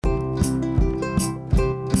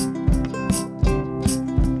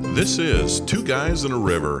This is Two Guys in a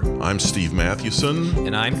River. I'm Steve Mathewson.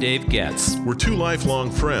 And I'm Dave Getz. We're two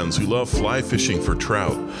lifelong friends who love fly fishing for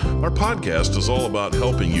trout. Our podcast is all about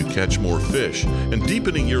helping you catch more fish and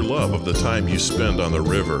deepening your love of the time you spend on the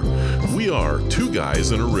river. We are Two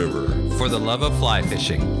Guys in a River. For the love of fly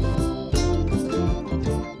fishing.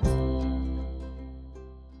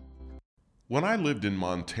 When I lived in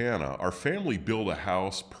Montana, our family built a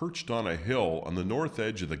house perched on a hill on the north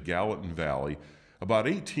edge of the Gallatin Valley, about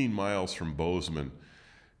 18 miles from Bozeman.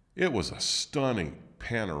 It was a stunning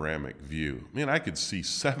panoramic view. I could see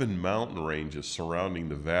 7 mountain ranges surrounding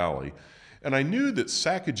the valley, and I knew that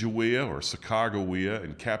Sacagawea or Sacagawea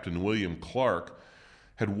and Captain William Clark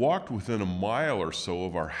had walked within a mile or so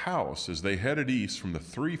of our house as they headed east from the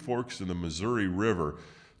Three Forks in the Missouri River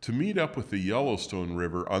to meet up with the Yellowstone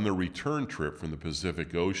River on their return trip from the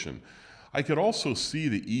Pacific Ocean. I could also see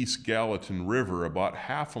the East Gallatin River about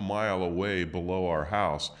half a mile away below our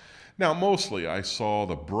house. Now, mostly I saw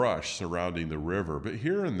the brush surrounding the river, but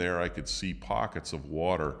here and there I could see pockets of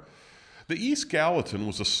water. The East Gallatin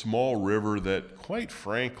was a small river that, quite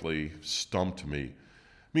frankly, stumped me.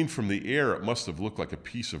 From the air, it must have looked like a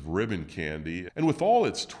piece of ribbon candy, and with all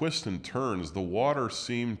its twists and turns, the water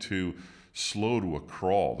seemed to slow to a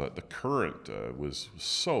crawl. The current was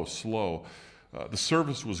so slow. The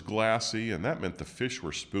surface was glassy, and that meant the fish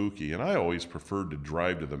were spooky, and I always preferred to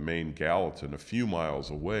drive to the main Gallatin a few miles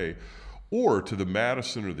away, or to the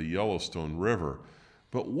Madison or the Yellowstone River.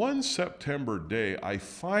 But one September day, I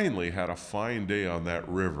finally had a fine day on that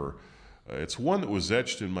river. It's one that was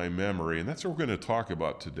etched in my memory, and that's what we're going to talk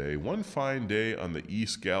about today. One fine day on the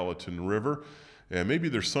East Gallatin River, and maybe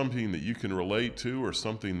there's something that you can relate to or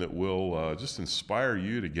something that will just inspire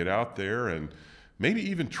you to get out there and maybe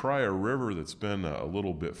even try a river that's been a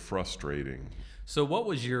little bit frustrating. So what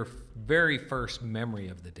was your very first memory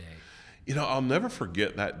of the day? I'll never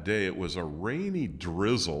forget that day. It was a rainy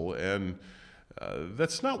drizzle, and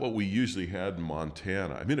that's not what we usually had in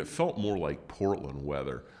Montana. It felt more like Portland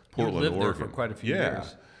weather. Portland, you lived Oregon. there for quite a few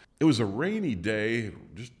years. It was a rainy day,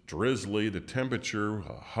 just drizzly. The temperature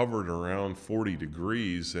hovered around 40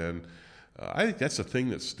 degrees, and I think that's the thing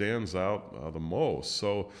that stands out the most.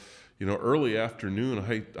 So, early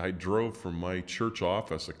afternoon, I drove from my church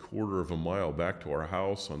office a quarter of a mile back to our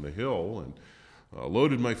house on the hill and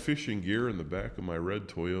loaded my fishing gear in the back of my red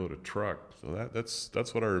Toyota truck. So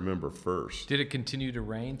that's what I remember first. Did it continue to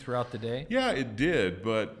rain throughout the day? Yeah, it did,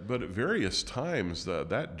 but at various times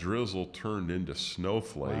that drizzle turned into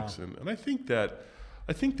snowflakes, Wow. and I think that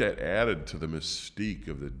added to the mystique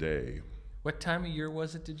of the day. What time of year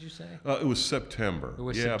was it, did you say? It was September. It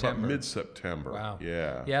was September. September. About mid-September. Wow.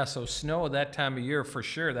 Yeah. Yeah, so snow at that time of year, for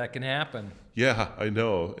sure, that can happen. Yeah, I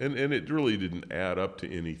know. And it really didn't add up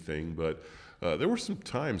to anything, but there were some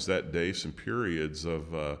times that day, some periods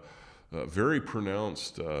of very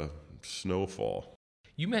pronounced snowfall.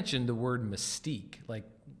 You mentioned the word mystique.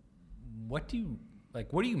 What do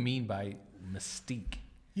you mean by mystique?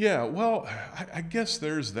 Yeah, well, I guess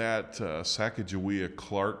there's that Sacagawea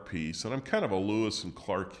Clark piece, and I'm kind of a Lewis and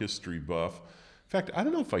Clark history buff. In fact, I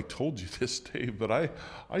don't know if I told you this, Dave, but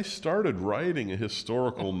I started writing a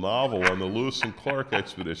historical novel on the Lewis and Clark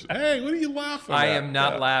expedition. Hey, what are you laughing at? I am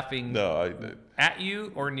not laughing at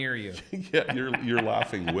you or near you. Yeah, you're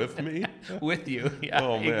laughing with me? With you, yeah,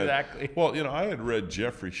 Oh, man. exactly. Well, I had read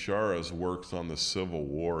Jeffrey Shara's works on the Civil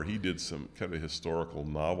War. He did some kind of historical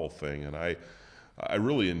novel thing, and I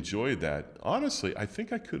really enjoyed that. Honestly, I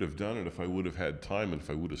think I could have done it if I would have had time and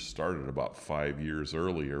if I would have started about 5 years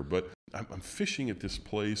earlier. But I'm fishing at this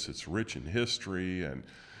place. It's rich in history. And,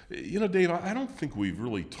 Dave, I don't think we've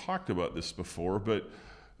really talked about this before, but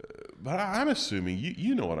I'm assuming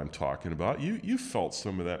you know what I'm talking about. You felt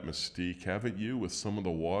some of that mystique, haven't you, with some of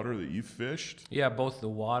the water that you fished? Yeah, both the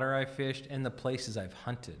water I fished and the places I've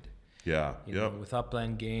hunted. Yeah, With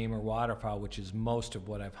upland game or waterfowl, which is most of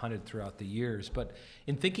what I've hunted throughout the years. But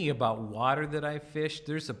in thinking about water that I fished,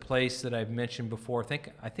 there's a place that I've mentioned before.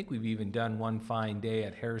 I think we've even done one fine day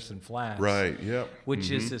at Harrison Flats. Right, yep. Which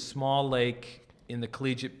is a small lake in the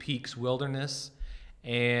Collegiate Peaks Wilderness.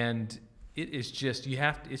 And it is just,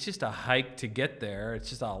 it's just a hike to get there. It's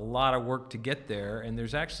just a lot of work to get there. And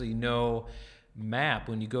there's actually no map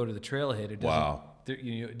when you go to the trailhead. It doesn't, Wow.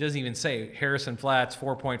 It doesn't even say Harrison Flats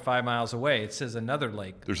 4.5 miles away. It says another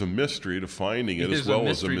lake. There's a mystery to finding it There's as well a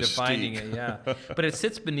as a mystery mystique. to finding it, yeah. But it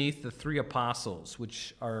sits beneath the Three Apostles,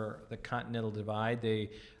 which are the Continental Divide.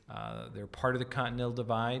 They're part of the Continental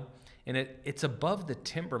Divide, and it's above the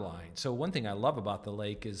timberline. So one thing I love about the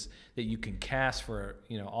lake is that you can cast for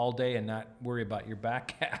all day and not worry about your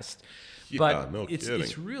back cast. Yeah, but no it's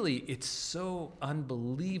kidding. it's so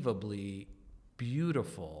unbelievably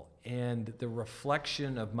beautiful. And the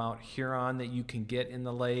reflection of Mount Huron that you can get in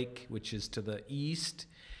the lake, which is to the east,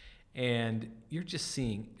 and you're just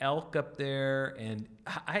seeing elk up there, and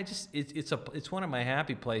it's one of my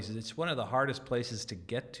happy places. It's one of the hardest places to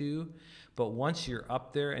get to, but once you're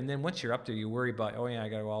up there, and then once you're up there, you worry about, oh yeah, I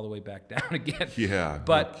got to go all the way back down again. Yeah,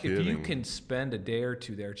 but no if you kidding. can spend a day or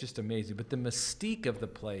two there, it's just amazing. But the mystique of the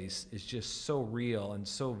place is just so real and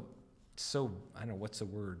so I don't know what's the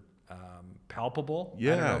word, palpable.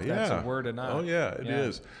 Yeah, I don't know if that's yeah. a word or not. Oh yeah, it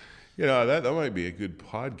is. You know, that might be a good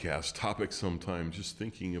podcast topic sometime, just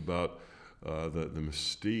thinking about the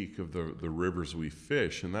mystique of the rivers we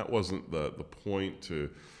fish. And that wasn't the point to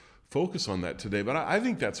focus on that today, but I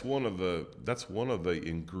think that's one of the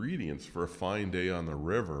ingredients for a fine day on the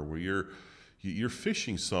river, where you're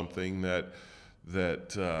fishing something that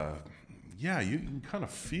you can kind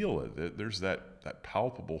of feel it. There's that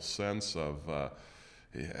palpable sense of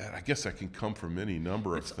I guess that can come from any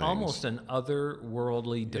number of things. It's almost an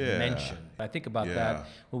otherworldly dimension. I think about that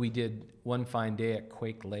when we did One Fine Day at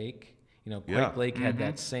Quake Lake. You know, Quake Lake had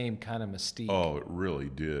that same kind of mystique. Oh, it really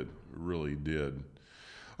did. It really did.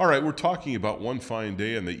 All right, we're talking about One Fine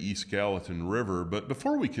Day in the East Gallatin River, but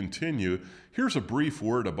before we continue, here's a brief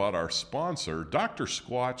word about our sponsor, Dr.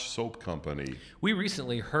 Squatch Soap Company. We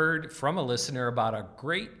recently heard from a listener about a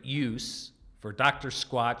great use for Dr.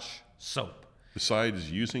 Squatch soap. Besides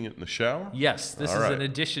using it in the shower? Yes, this All is right. in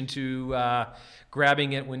addition to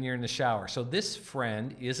grabbing it when you're in the shower. So this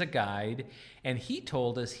friend is a guide, and he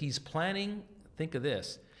told us he's planning, think of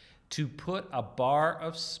this, to put a bar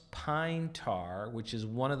of pine tar, which is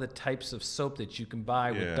one of the types of soap that you can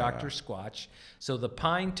buy with Dr. Squatch. So the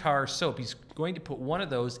pine tar soap, he's going to put one of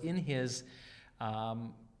those in his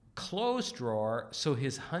clothes drawer so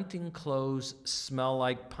his hunting clothes smell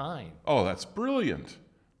like pine. Oh, that's brilliant.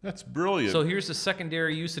 That's brilliant. So here's the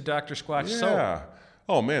secondary use of Dr. Squatch soap. Yeah.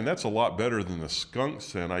 Oh, man, that's a lot better than the skunk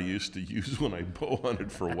scent I used to use when I bow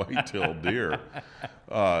hunted for white-tailed deer.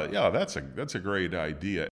 That's a great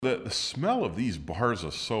idea. The smell of these bars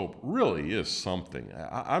of soap really is something.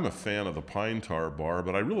 I'm a fan of the pine tar bar,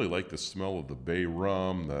 but I really like the smell of the bay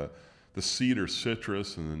rum, the cedar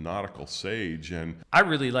citrus, and the nautical sage. And I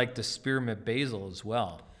really like the spearmint basil as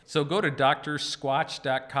well. So go to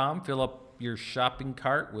drsquatch.com, fill up your shopping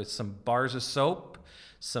cart with some bars of soap,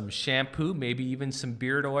 some shampoo, maybe even some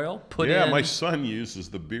beard oil. My son uses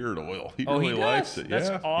the beard oil. He really likes it. That's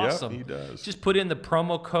awesome. Yeah, he does. Just put in the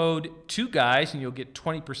promo code 2guys and you'll get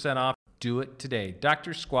 20% off. Do it today.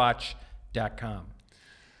 drsquatch.com.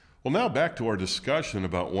 Well, now back to our discussion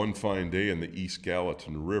about One Fine Day in the East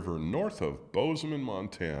Gallatin River north of Bozeman,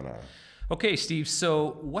 Montana. Okay, Steve,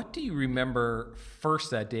 so what do you remember first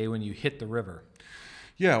that day when you hit the river?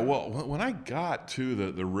 Yeah, well, when I got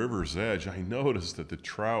to the river's edge, I noticed that the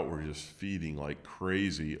trout were just feeding like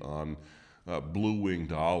crazy on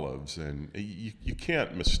blue-winged olives, and you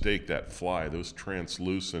can't mistake that fly, those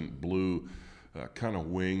translucent blue kind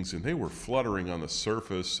of wings, and they were fluttering on the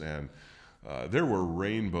surface, and there were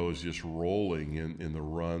rainbows just rolling in the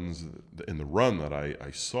run that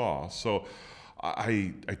I saw. So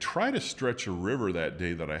I tried to stretch a river that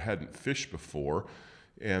day that I hadn't fished before.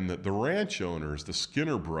 And the ranch owners, the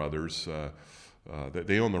Skinner brothers,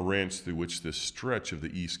 they own the ranch through which this stretch of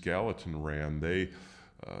the East Gallatin ran. They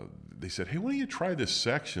said, "Hey, why don't you try this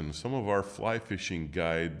section? Some of our fly fishing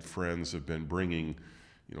guide friends have been bringing,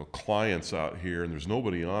 clients out here, and there's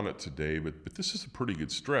nobody on it today. But this is a pretty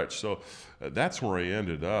good stretch." So that's where I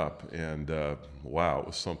ended up, and wow, it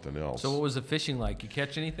was something else. So what was the fishing like? You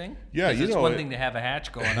catch anything? Yeah, 'Cause it's one thing to have a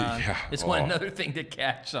hatch going on. Yeah, It's another thing to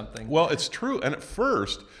catch something. Well, it's true. And at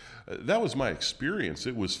first, that was my experience.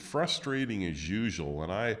 It was frustrating as usual.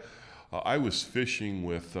 And I was fishing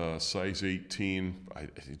with size 18,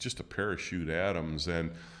 just a parachute Adams,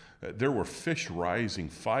 and there were fish rising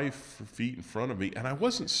 5 feet in front of me, and I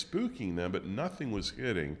wasn't spooking them, but nothing was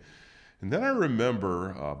hitting. And then I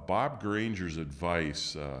remember Bob Granger's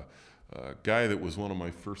advice, a guy that was one of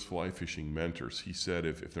my first fly fishing mentors. He said,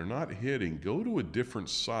 if they're not hitting, go to a different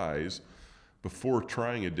size before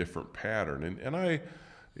trying a different pattern. And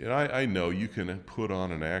I know you can put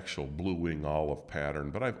on an actual blue wing olive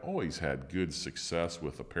pattern, but I've always had good success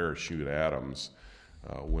with a parachute Adams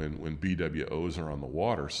when BWOs are on the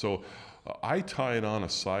water. So I tied on a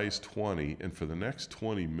size 20, and for the next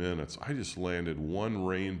 20 minutes, I just landed one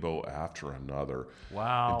rainbow after another.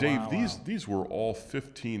 Wow. And Dave, wow. these were all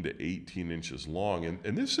 15 to 18 inches long,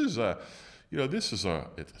 and this is a it's a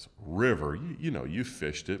river. You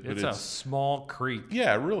fished it, but it's a small creek.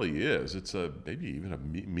 Yeah, it really is. It's maybe even a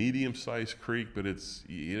medium-sized creek, but it's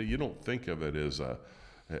you don't think of it as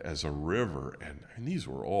a river. And these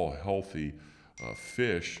were all healthy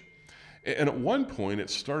fish. And at one point, it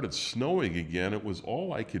started snowing again. It was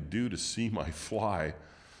all I could do to see my fly. In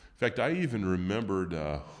fact, I even remembered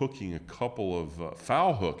hooking a couple of,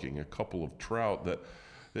 foul hooking a couple of trout that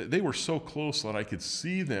they were so close that I could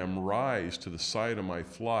see them rise to the side of my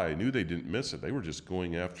fly. I knew they didn't miss it. They were just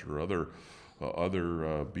going after other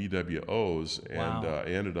BWOs, and Wow. I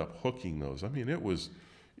ended up hooking those. I mean,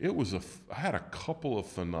 I had a couple of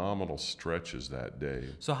phenomenal stretches that day.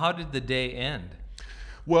 So how did the day end?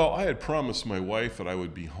 Well, I had promised my wife that I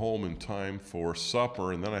would be home in time for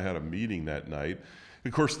supper, and then I had a meeting that night.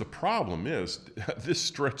 Of course, the problem is this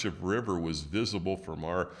stretch of river was visible from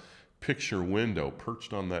our picture window,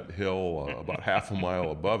 perched on that hill about half a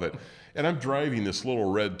mile above it. And I'm driving this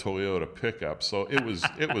little red Toyota pickup, so it was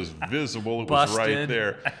visible. It was right Busted.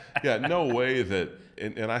 there. Yeah, no way that,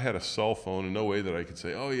 and I had a cell phone, and no way that I could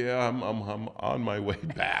say, oh yeah, I'm on my way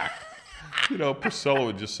back. You know, Priscilla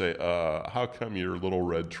would just say, how come your little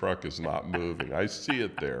red truck is not moving? I see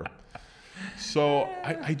it there. So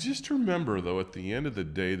I just remember, though, at the end of the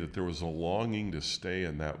day that there was a longing to stay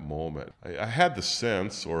in that moment. I had the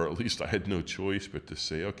sense, or at least I had no choice but to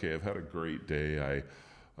say, okay, I've had a great day.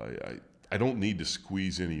 I don't need to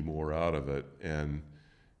squeeze any more out of it. And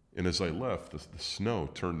as I left, the snow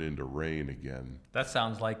turned into rain again. That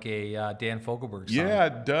sounds like a Dan Fogelberg song. Yeah,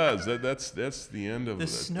 it does. That's the end of The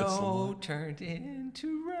that's snow turned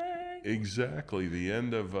into rain. Exactly, the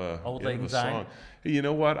end of Auld end Lang of a Syne. song. Hey, you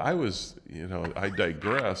know what? I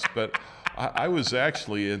digress, but I was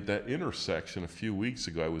actually at that intersection a few weeks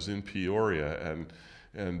ago. I was in Peoria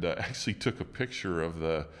and actually took a picture of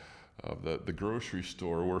the grocery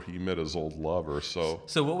store where he met his old lover. So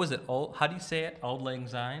what was it? How do you say it? Auld Lang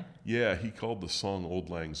Syne? yeah, he called the song Auld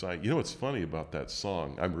Lang Syne. You know what's funny about that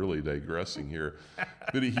song? I'm really digressing here,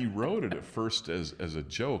 but he wrote it at first as a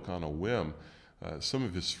joke on a whim. Some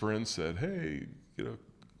of his friends said, "Hey,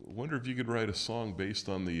 wonder if you could write a song based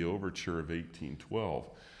on the overture of 1812."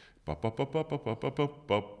 And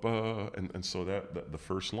so that the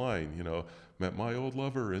first line, met my old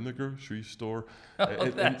lover in the grocery store.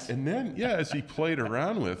 And then, yeah, as he played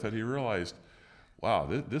around with it, he realized, wow,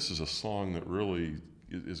 this is a song that really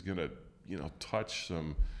is going to, touch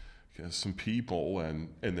some people. And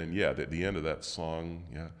then, yeah, at the end of that song,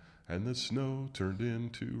 yeah, and the snow turned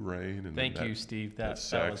into rain. And Thank you, Steve. That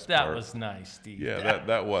part. was nice, Steve. Yeah,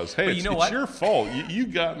 that was. Hey, But you know it's what? your fault. You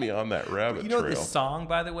got me on that rabbit trail. This song,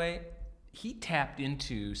 by the way, he tapped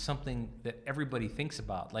into something that everybody thinks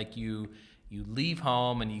about. Like you leave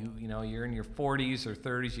home and you're in your 40s or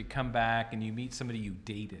 30s, you come back and you meet somebody you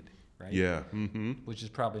dated, right? Yeah. Mm-hmm. Which is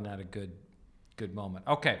probably not a good moment.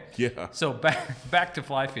 Okay. Yeah. So back to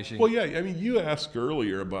fly fishing. Well, yeah, I mean, you asked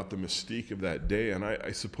earlier about the mystique of that day, and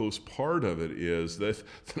I suppose part of it is that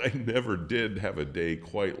I never did have a day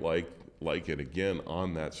quite like it again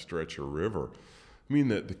on that stretch of river. I mean,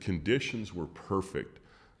 the conditions were perfect.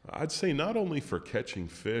 I'd say not only for catching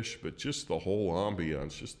fish, but just the whole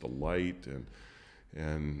ambiance, just the light,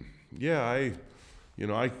 and yeah,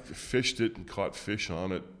 I fished it and caught fish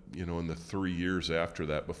on it, in the 3 years after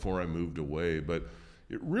that before I moved away. But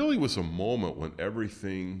it really was a moment when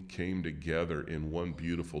everything came together in one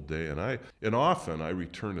beautiful day, and often I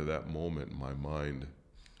return to that moment in my mind.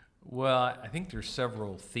 Well, I think there's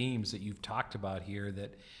several themes that you've talked about here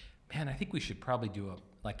that, man, I think we should probably do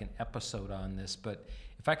an episode on this. But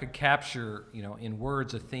if I could capture, in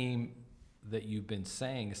words, a theme that you've been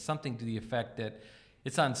saying, is something to the effect that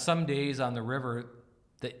it's on some days on the river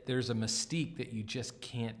that there's a mystique that you just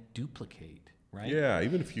can't duplicate, right? Yeah,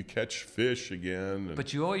 even if you catch fish again.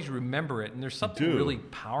 But you always remember it, and there's something really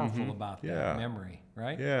powerful about Yeah. that memory,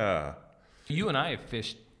 right? Yeah. You and I have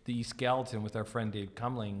fished the East Gallatin with our friend Dave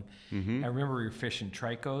Cumling. I remember we were fishing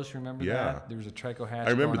tricos. Remember that? There was a trico hatch.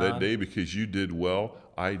 I remember going that on. day because you did well.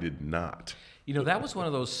 I did not. That was one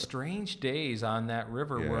of those strange days on that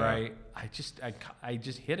river where Yeah. I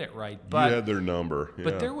just hit it right. But You had their number. Yeah.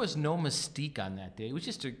 But there was no mystique on that day. It was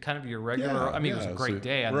just a kind of your regular. Yeah, I mean, it was a great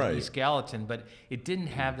day on the East Gallatin, but it didn't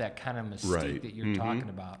have that kind of mystique that you're talking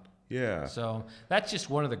about. Yeah. So that's just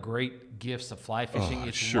one of the great gifts of fly fishing. Oh, it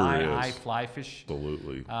It's sure why is. I fly fish.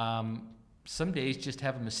 Absolutely. Some days just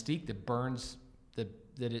have a mystique that burns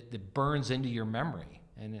that burns into your memory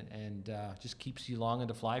and just keeps you longing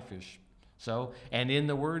to fly fish. So, and in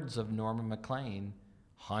the words of Norman McLean,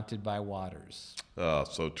 haunted by waters. Oh,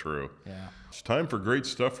 so true. Yeah. It's time for great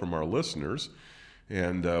stuff from our listeners.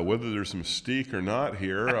 And whether there's mystique or not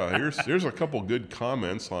here, here's a couple good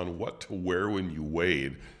comments on what to wear when you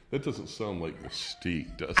wade. That doesn't sound like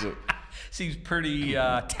mystique, does it? Seems pretty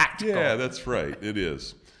tactical. Yeah, that's right. It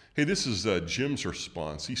is. Hey, this is Jim's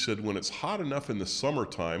response. He said, when it's hot enough in the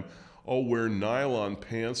summertime, I'll wear nylon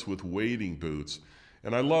pants with wading boots.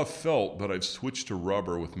 And I love felt, but I've switched to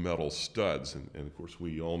rubber with metal studs. And of course,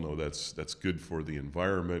 we all know that's good for the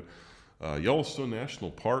environment. Yellowstone National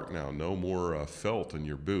Park now, no more felt in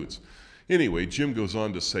your boots. Anyway, Jim goes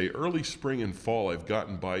on to say, early spring and fall, I've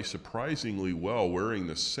gotten by surprisingly well wearing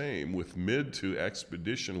the same with mid to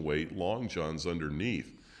expedition weight long johns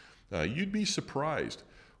underneath. You'd be surprised.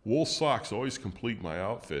 Wool socks always complete my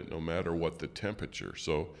outfit no matter what the temperature.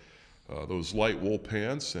 So those light wool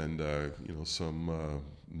pants and some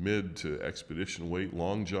mid to expedition weight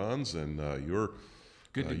long johns, and you're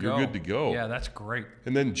good to go. Yeah, that's great.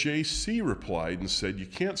 And then JC replied and said, you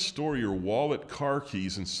can't store your wallet, car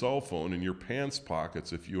keys, and cell phone in your pants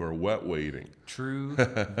pockets if you are wet wading. True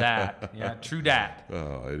that. Yeah, true that.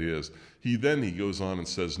 It is. He goes on and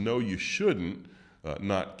says, no, you shouldn't,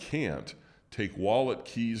 not can't, take wallet,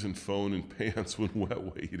 keys, and phone in pants when wet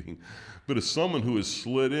wading. But as someone who has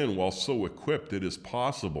slid in while so equipped, it is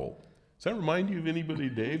possible. Does that remind you of anybody,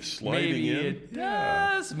 Dave, sliding maybe in? Maybe it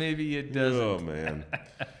does. Maybe it doesn't. Oh, man.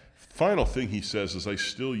 Final thing he says is I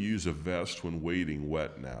still use a vest when wading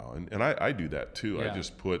wet now. And I do that, too. Yeah. I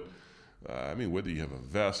just put, whether you have a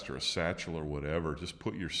vest or a satchel or whatever, just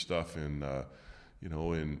put your stuff in,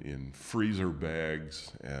 in freezer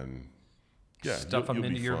bags and, yeah, stuff them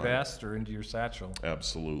into your vest or into your satchel.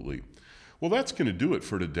 Absolutely. Well, that's going to do it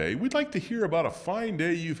for today. We'd like to hear about a fine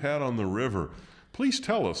day you've had on the river. Please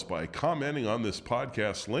tell us by commenting on this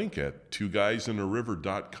podcast link at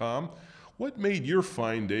twoguysinaRiver.com what made your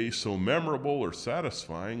fine day so memorable or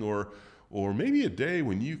satisfying, or maybe a day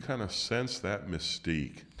when you kind of sense that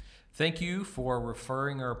mystique. Thank you for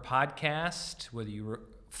referring our podcast, whether you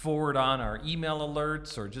forward on our email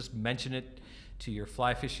alerts or just mention it to your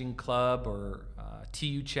fly fishing club or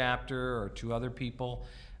TU chapter or to other people.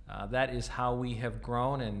 That is how we have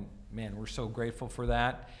grown, and man, we're so grateful for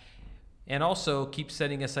that. And also keep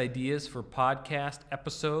sending us ideas for podcast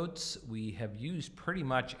episodes. We have used pretty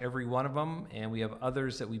much every one of them, and we have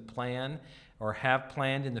others that we plan or have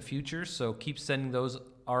planned in the future, so keep sending those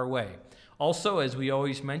our way. Also, as we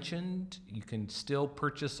always mentioned, you can still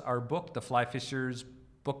purchase our book, The Fly Fisher's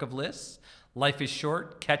Book of Lists. Life is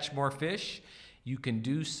short, catch more fish. You can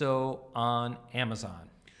do so on Amazon.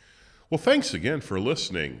 Well, thanks again for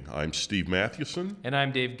listening. I'm Steve Mathewson. And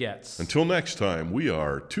I'm Dave Getz. Until next time, we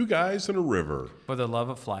are Two Guys in a River. For the love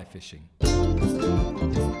of fly fishing.